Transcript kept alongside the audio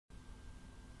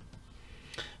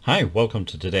Hi, welcome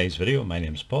to today's video. My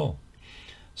name's Paul.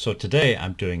 So today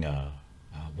I'm doing a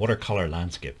watercolor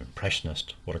landscape,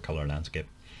 Impressionist watercolor landscape.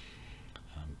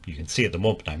 You can see at the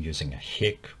moment I'm using a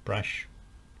Hake brush,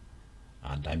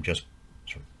 and I'm just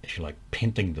sort of, if you like,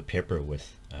 painting the paper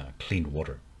with clean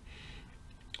water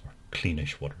or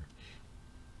cleanish water.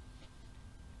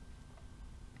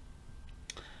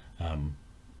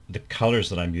 The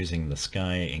colors that I'm using in the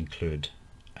sky include,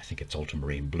 I think it's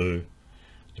ultramarine blue.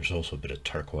 There's also a bit of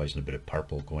turquoise and a bit of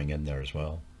purple going in there as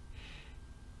well.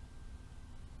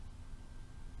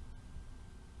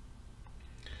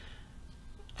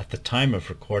 At the time of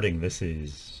recording, this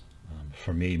is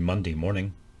for me Monday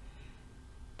morning,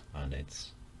 and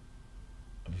it's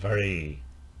a very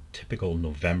typical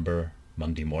November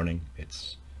Monday morning.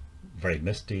 It's very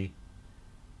misty,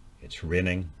 it's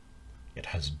raining. It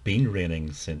has been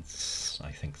raining since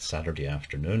I think Saturday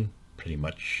afternoon, pretty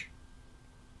much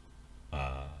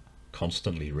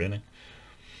constantly raining.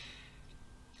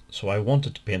 So I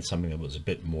wanted to paint something that was a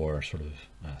bit more sort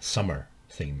of summer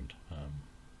themed,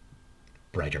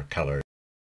 brighter colors.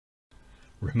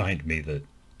 Remind me that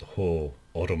the whole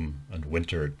autumn and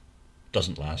winter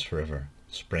doesn't last forever.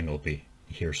 Spring will be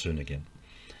here soon again.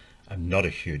 I'm not a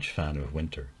huge fan of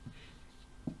winter.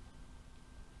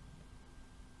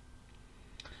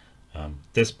 At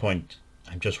this point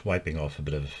I'm just wiping off a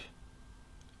bit of,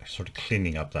 sort of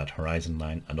cleaning up that horizon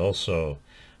line, and also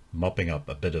mopping up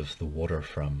a bit of the water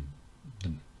from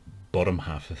the bottom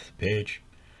half of the page.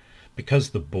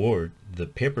 Because the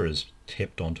paper is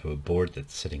taped onto a board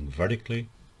that's sitting vertically,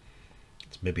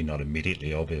 it's maybe not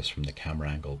immediately obvious from the camera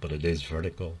angle, but it is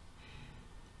vertical.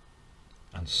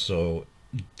 And so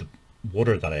the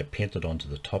water that I painted onto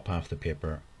the top half of the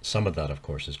paper, some of that of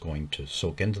course is going to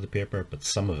soak into the paper, but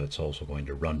some of it's also going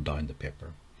to run down the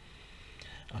paper.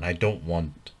 And I don't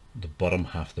want the bottom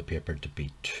half of the paper to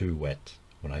be too wet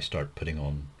when I start putting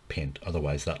on paint,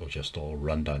 otherwise that will just all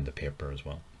run down the paper as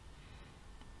well.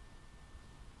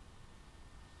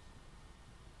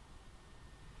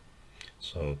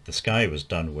 So the sky was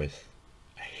done with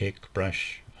a Hake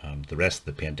brush. The rest of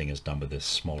the painting is done with this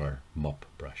smaller mop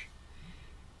brush.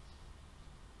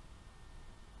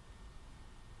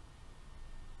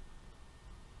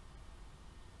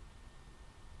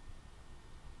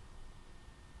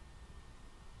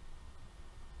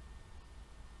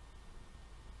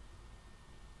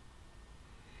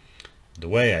 The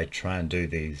way I try and do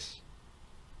these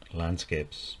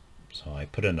landscapes, so I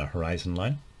put in a horizon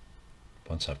line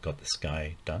once I've got the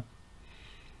sky done,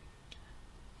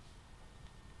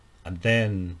 and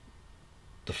then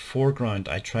the foreground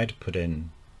I try to put in,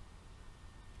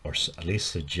 or at least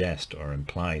suggest or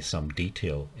imply, some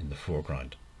detail in the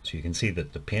foreground. So you can see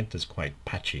that the paint is quite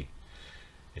patchy.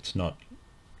 It's not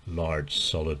large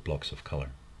solid blocks of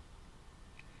color,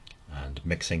 and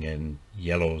mixing in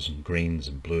yellows and greens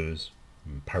and blues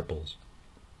and purples.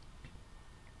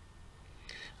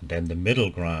 And then the middle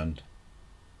ground,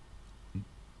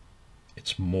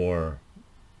 it's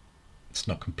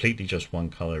not completely just one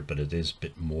color, but it is a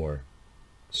bit more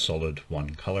solid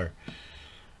one color.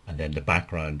 And then the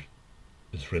background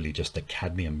is really just a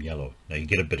cadmium yellow. Now you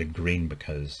get a bit of green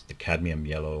because the cadmium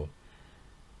yellow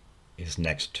is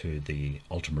next to the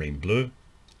ultramarine blue,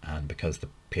 and because the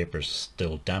paper's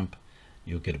still damp,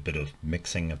 you'll get a bit of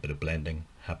mixing, a bit of blending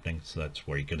happening. So that's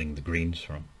where you're getting the greens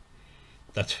from.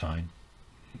 That's fine.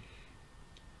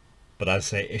 But I'd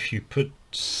say if you put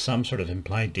some sort of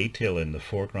implied detail in the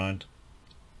foreground,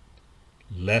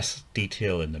 less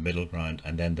detail in the middle ground,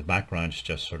 and then the background's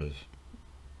just sort of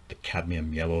the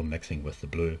cadmium yellow mixing with the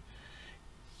blue,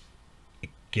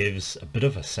 it gives a bit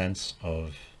of a sense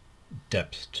of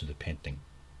depth to the painting.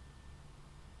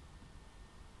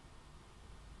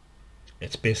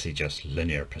 It's basically just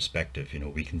linear perspective. You know,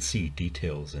 we can see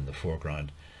details in the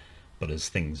foreground, but as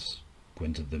things go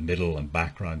into the middle and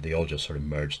background, they all just sort of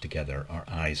merge together. Our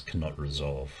eyes cannot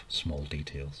resolve small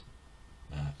details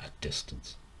at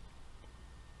distance.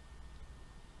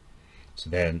 So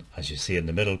then, as you see in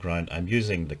the middle ground, I'm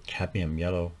using the cadmium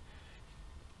yellow,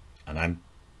 and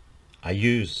I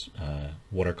use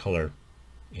watercolor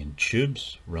in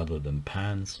tubes rather than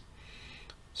pans.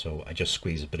 So I just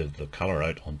squeeze a bit of the color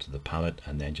out onto the palette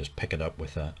and then just pick it up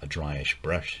with a dryish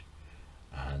brush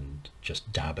and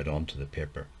just dab it onto the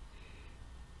paper.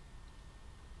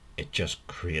 It just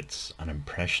creates an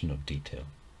impression of detail.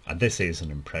 And this is an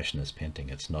impressionist painting.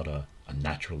 It's not a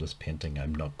naturalist painting.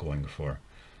 I'm not going for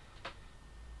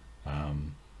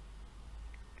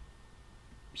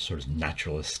sort of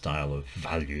naturalist style of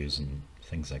values and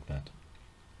things like that.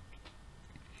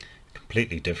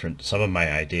 Completely different. Some of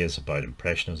my ideas about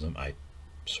Impressionism, I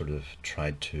sort of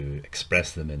tried to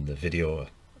express them in the video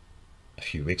a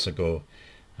few weeks ago.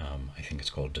 I think it's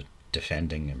called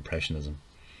Defending Impressionism.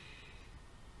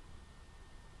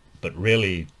 But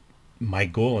really, my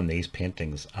goal in these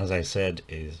paintings, as I said,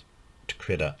 is to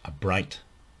create a bright,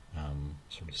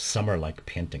 sort of summer-like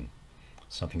painting.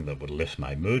 Something that would lift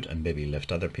my mood and maybe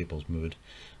lift other people's mood,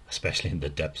 especially in the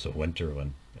depths of winter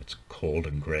when it's cold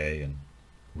and grey and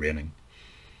raining.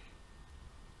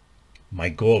 My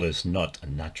goal is not a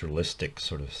naturalistic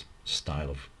sort of style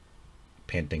of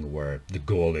painting where the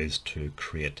goal is to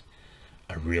create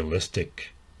a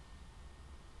realistic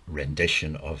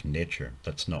rendition of nature.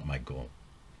 That's not my goal.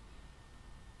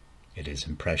 It is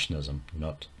Impressionism,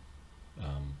 not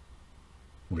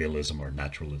realism or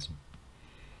naturalism.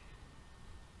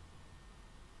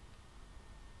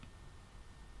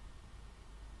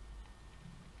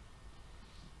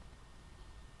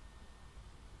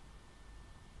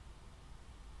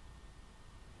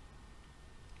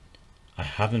 I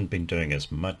haven't been doing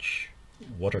as much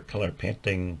watercolor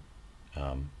painting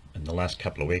in the last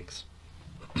couple of weeks,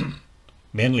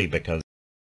 mainly because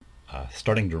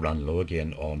starting to run low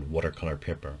again on watercolor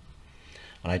paper,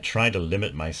 and I try to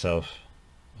limit myself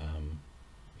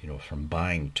from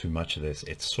buying too much of this.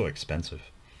 It's so expensive.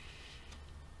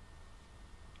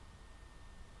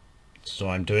 So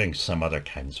I'm doing some other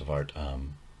kinds of art,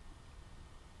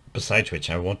 besides which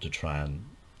I want to try and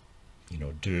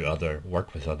do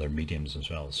work with other mediums as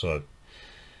well. So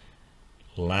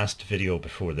last video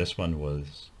before this one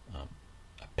was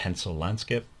a pencil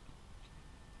landscape.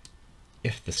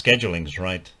 If the scheduling's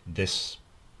right, this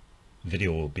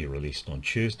video will be released on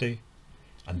Tuesday,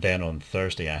 and then on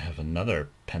Thursday I have another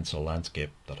pencil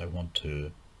landscape that I want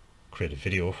to create a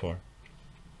video for,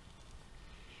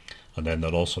 and then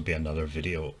there'll also be another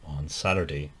video on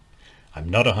Saturday. I'm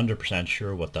not 100%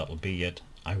 sure what that will be yet.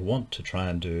 I want to try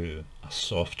and do a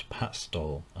soft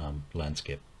pastel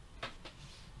landscape.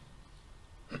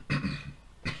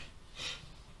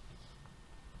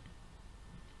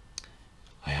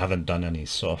 I haven't done any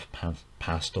soft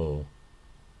pastel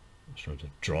sort of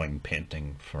drawing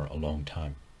painting for a long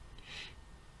time.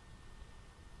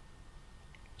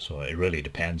 So it really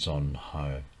depends on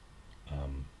how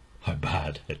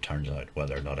bad it turns out,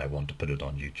 whether or not I want to put it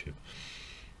on YouTube.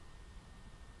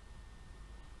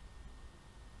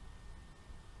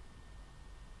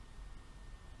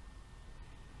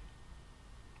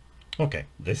 Okay,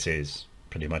 this is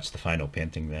pretty much the final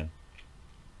painting then.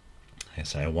 I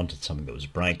say I wanted something that was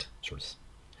bright, sort of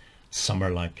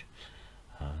summer-like,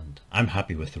 and I'm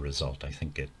happy with the result. I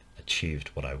think it achieved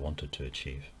what I wanted to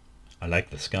achieve. I like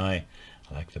the sky,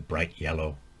 I like the bright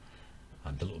yellow,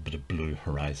 and a little bit of blue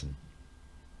horizon.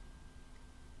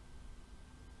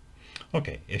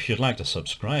 Okay, if you'd like to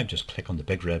subscribe, just click on the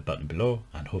big red button below,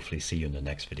 and hopefully see you in the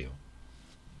next video.